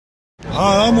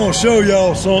I'm gonna show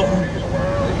y'all something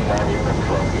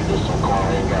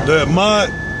that might,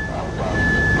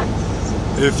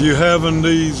 if you're having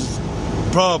these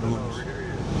problems,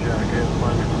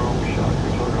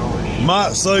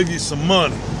 might save you some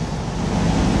money.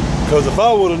 Because if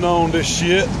I would have known this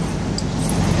shit,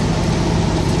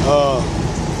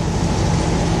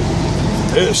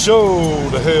 it sure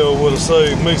the hell would have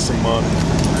saved me some money.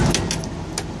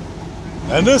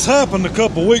 And this happened a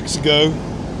couple weeks ago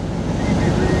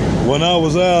when I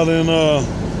was out in the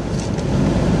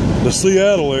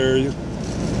Seattle area.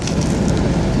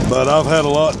 But I've had a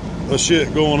lot of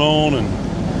shit going on, and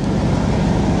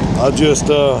I just,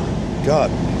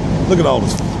 God, look at all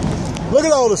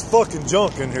this fucking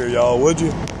junk in here, y'all, would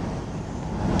you?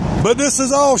 But this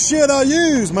is all shit I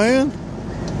use, man.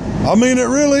 I mean, it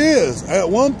really is. At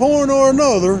one point or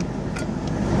another,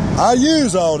 I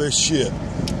use all this shit.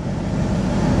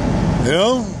 You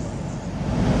know?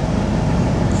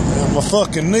 And my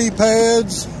fucking knee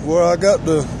pads, where I got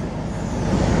the...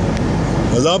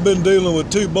 As I've been dealing with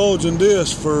 2 bulging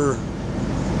discs for,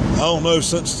 I don't know,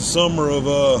 since the summer of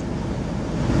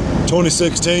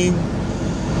 2016.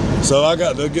 So I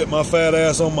got to get my fat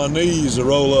ass on my knees to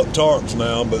roll up tarps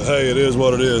now, but hey, it is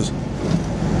what it is.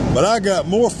 But I got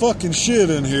more fucking shit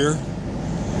in here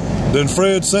than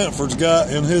Fred Sanford's got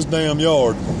in his damn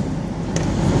yard.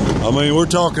 I mean, we're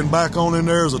talking back on in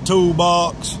there is a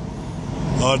toolbox,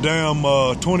 a damn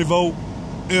 20 volt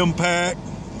impact,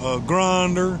 a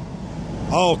grinder,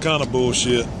 all kind of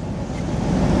bullshit.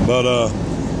 But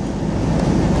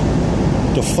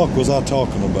what the fuck was I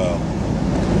talking about?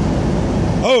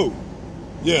 Oh,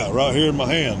 yeah, right here in my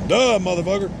hand. Duh,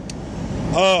 motherfucker.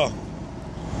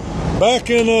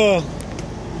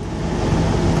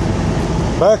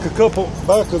 Back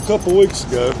a couple weeks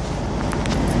ago,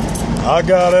 I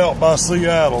got out by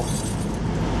Seattle,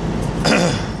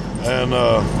 and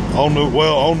on the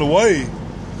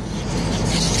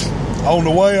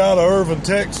way out of Irving,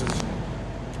 Texas,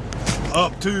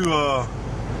 up to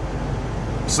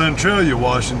Centralia,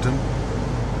 Washington.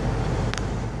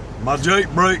 My Jake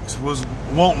brakes was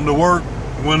wanting to work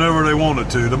whenever they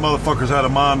wanted to. The motherfuckers had a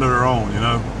mind of their own, you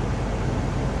know.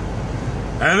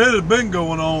 And it had been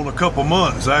going on a couple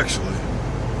months, actually.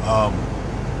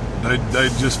 They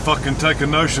just fucking take a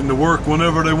notion to work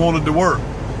whenever they wanted to work.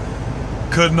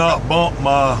 Could not bump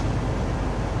my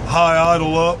high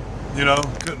idle up, you know.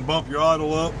 Couldn't bump your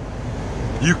idle up.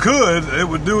 You could. It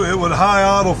would high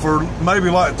idle for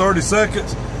maybe like 30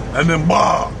 seconds, and then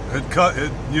bah,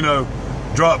 it you know,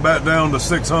 drop back down to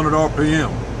 600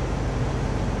 RPM.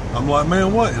 I'm like,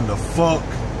 man, what in the fuck?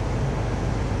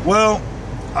 Well,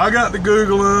 I got to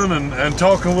Googling and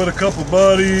talking with a couple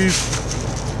buddies,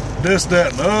 this,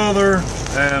 that, and the other,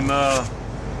 and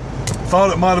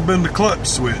thought it might have been the clutch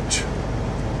switch.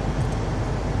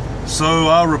 So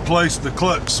I replaced the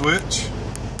clutch switch.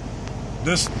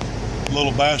 This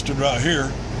little bastard right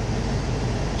here,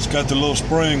 it's got the little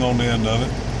spring on the end of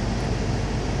it,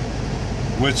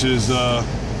 which is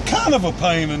kind of a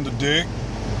pain in the dick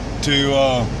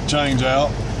to change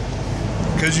out,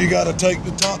 because you got to take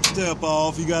the top step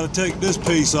off, you got to take this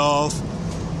piece off,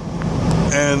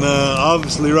 and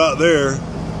obviously right there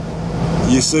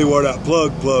you see where that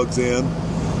plug plugs in,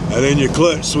 and then your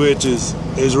clutch switch is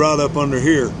right up under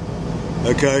here,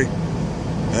 okay?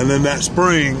 And then that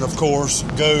spring, of course,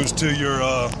 goes to your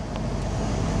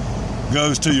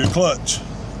clutch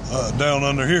down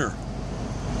under here.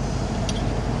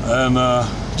 And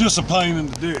just a pain in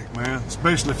the dick, man.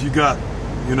 Especially if you got,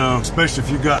 you know,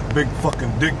 big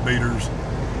fucking dick beaters.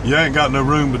 You ain't got no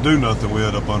room to do nothing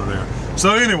with up under there.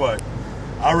 So anyway,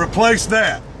 I replaced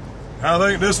that. I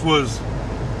think this was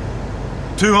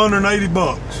 $280.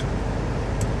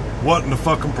 Wasn't a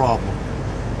fucking problem.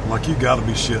 Like, you gotta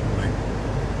be shitting me.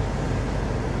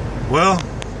 Well,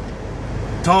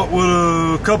 talked with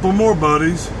a couple more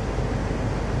buddies,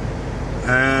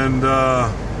 and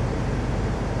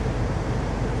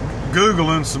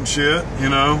Googling some shit, you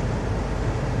know.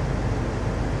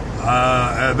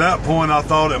 At that point, I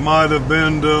thought it might have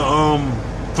been the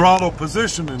throttle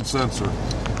positioning sensor,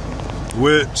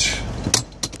 which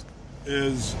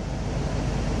is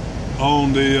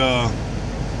on the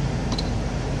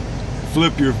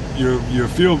flip your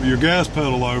gas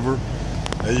pedal over,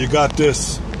 and you got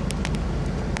this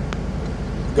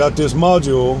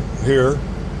module here,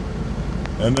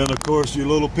 and then of course your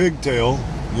little pigtail,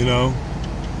 you know,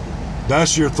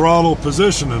 that's your throttle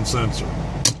positioning sensor.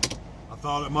 I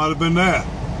thought it might have been that.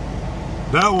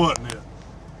 That wasn't it.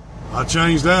 I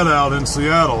changed that out in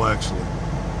Seattle, actually.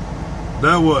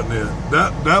 That wasn't it.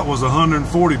 That was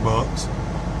 $140.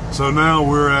 So now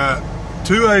we're at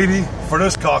 $280, for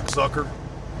this cocksucker,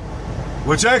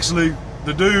 which actually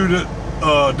the dude at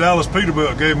Dallas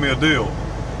Peterbilt gave me a deal.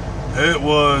 It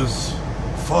was,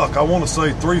 fuck, I want to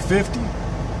say $350,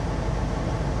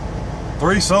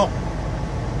 $3 something,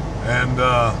 and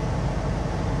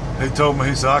he told me,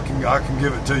 he said, I can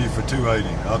give it to you for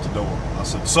 $280 out the door. I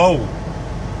said, sold.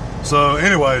 So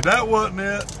anyway, that wasn't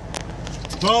it.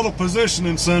 Throttle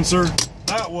positioning sensor,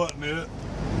 that wasn't it.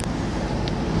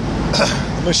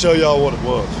 Let me show y'all what it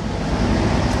was.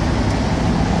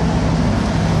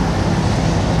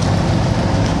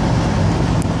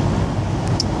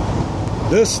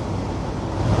 This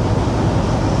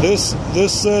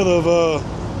set of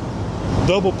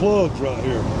double plugs right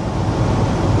here,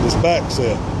 this back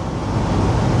set,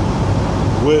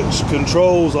 which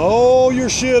controls all your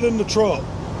shit in the truck.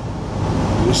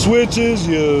 Your switches,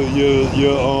 your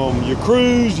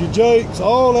cruise, your jakes,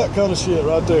 all that kind of shit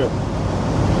right there.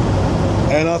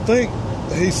 And I think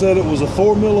he said it was a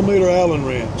 4mm Allen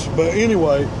wrench. But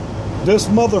anyway, this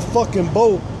motherfucking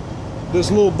bolt,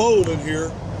 this little bolt in here,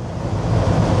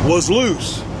 was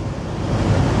loose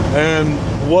and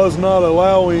was not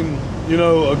allowing, you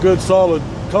know, a good solid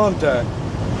contact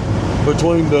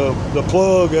between the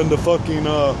plug and the fucking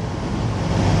the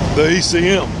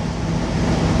ECM.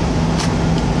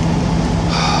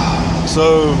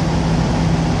 So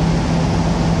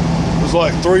it was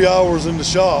like 3 hours in the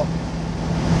shop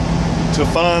to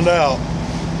find out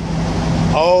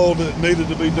all that needed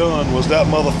to be done was that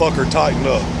motherfucker tighten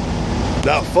up.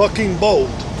 That fucking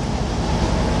bolt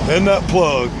and that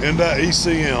plug and that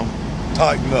ECM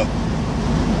tighten up.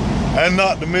 And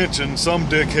not to mention some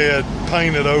dickhead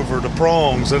painted over the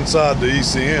prongs inside the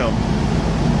ECM.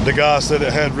 The guy said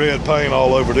it had red paint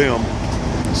all over them.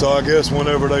 So I guess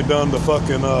whenever they done the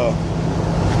fucking the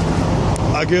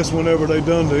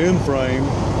in-frame,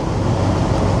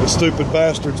 the stupid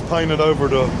bastards painted over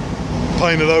the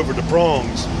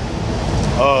prongs.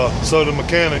 So the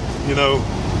mechanic, you know,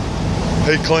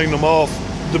 he cleaned them off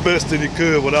the best that he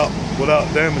could without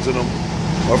damaging them,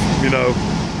 or, you know,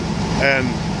 and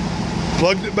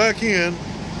plugged it back in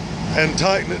and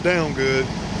tightened it down good.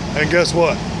 And guess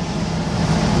what?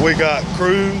 We got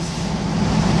cruise,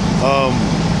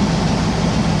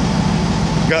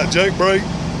 got jake brake.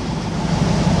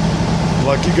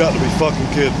 Like, you got to be fucking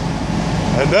kidding.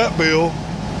 And that bill,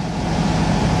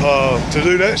 to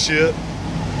do that shit,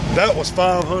 that was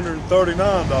 $539.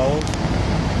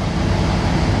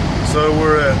 So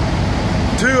we're at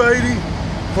 $280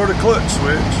 for the clutch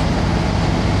switch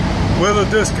with a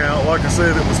discount. Like I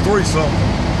said, it was $3 something.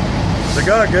 The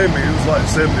guy gave me, it was like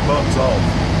 $70 off.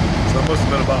 So it must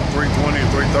have been about $320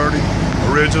 or $330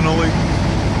 originally.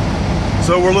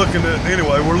 So we're looking at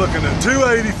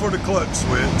 $280 for the clutch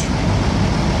switch,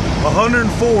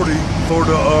 $140 for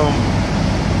the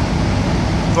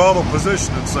throttle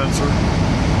positioning sensor.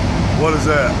 What is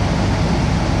that?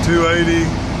 280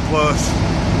 plus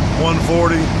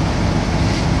 140.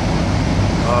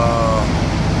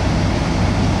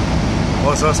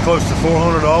 Plus that's close to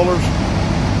 $400. 12,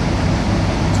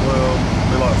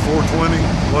 be like 420,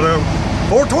 whatever.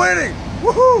 420!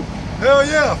 Woohoo! Hell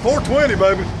yeah, 420,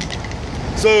 baby.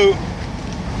 So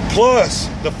plus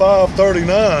the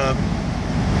 $539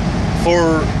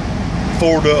 for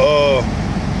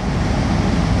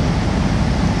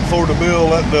the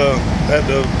bill at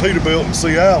the Peterbilt in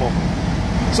Seattle.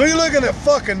 So you're looking at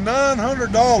fucking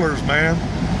 $900, man.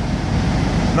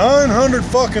 $900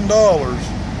 fucking dollars.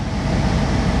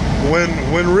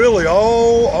 When really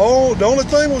all the only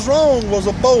thing was wrong was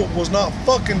a bolt was not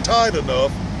fucking tight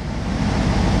enough.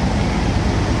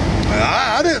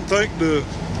 I didn't think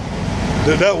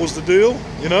that was the deal,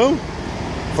 you know.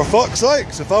 For fuck's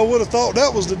sakes, if I would have thought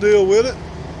that was the deal with it,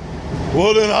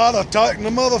 well then I'd have tightened the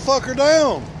motherfucker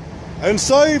down and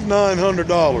saved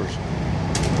 $900.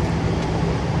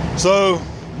 So,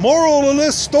 moral of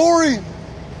this story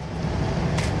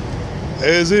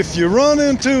is if you run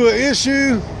into an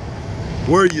issue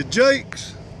where your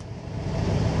jakes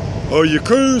or your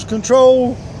cruise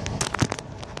control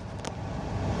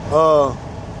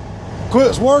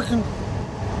quits working,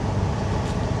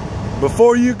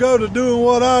 before you go to doing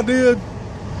what I did,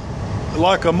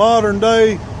 like a modern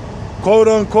day quote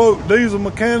unquote diesel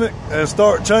mechanic, and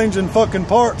start changing fucking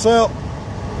parts out,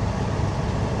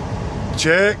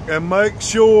 check and make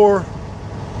sure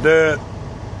that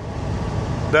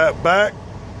that back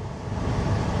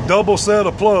double set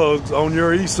of plugs on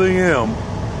your ECM,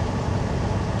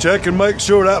 check and make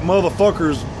sure that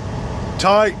motherfucker's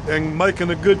tight and making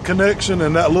a good connection,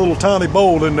 and that little tiny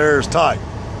bolt in there is tight.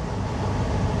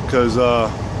 Because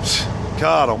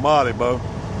God almighty, bro,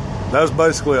 that's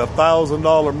basically $1,000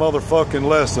 motherfucking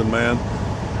lesson, man.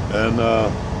 And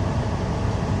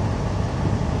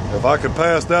if I could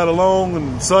pass that along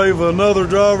and save another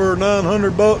driver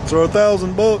 $900 or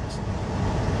 $1,000,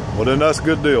 well, then that's a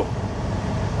good deal.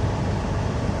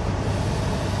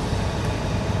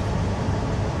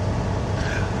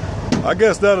 I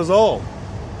guess that is all.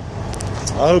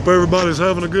 I hope everybody's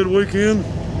having a good weekend.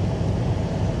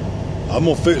 I'm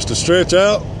gonna fix the stretch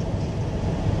out.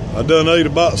 I done ate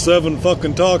about 7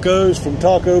 fucking tacos from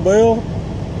Taco Bell.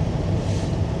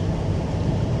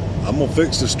 I'm gonna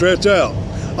fix the stretch out.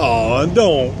 Oh, and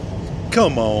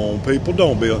come on, people,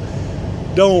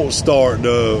 don't start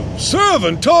the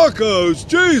 7 tacos,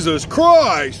 Jesus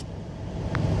Christ.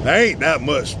 Ain't that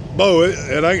much, Bo,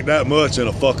 it ain't that much in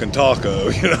a fucking taco,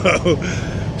 you know,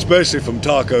 especially from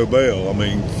Taco Bell. I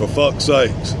mean, for fuck's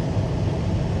sakes.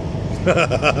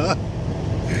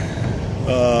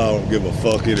 I don't give a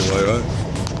fuck anyway, right?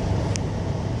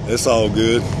 It's all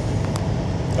good.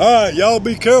 All right, y'all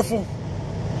be careful.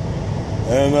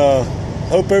 And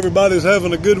hope everybody's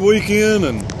having a good weekend.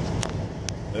 And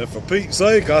for Pete's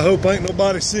sake, I hope ain't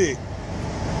nobody sick.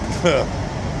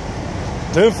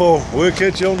 10-4, we'll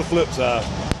catch you on the flip side.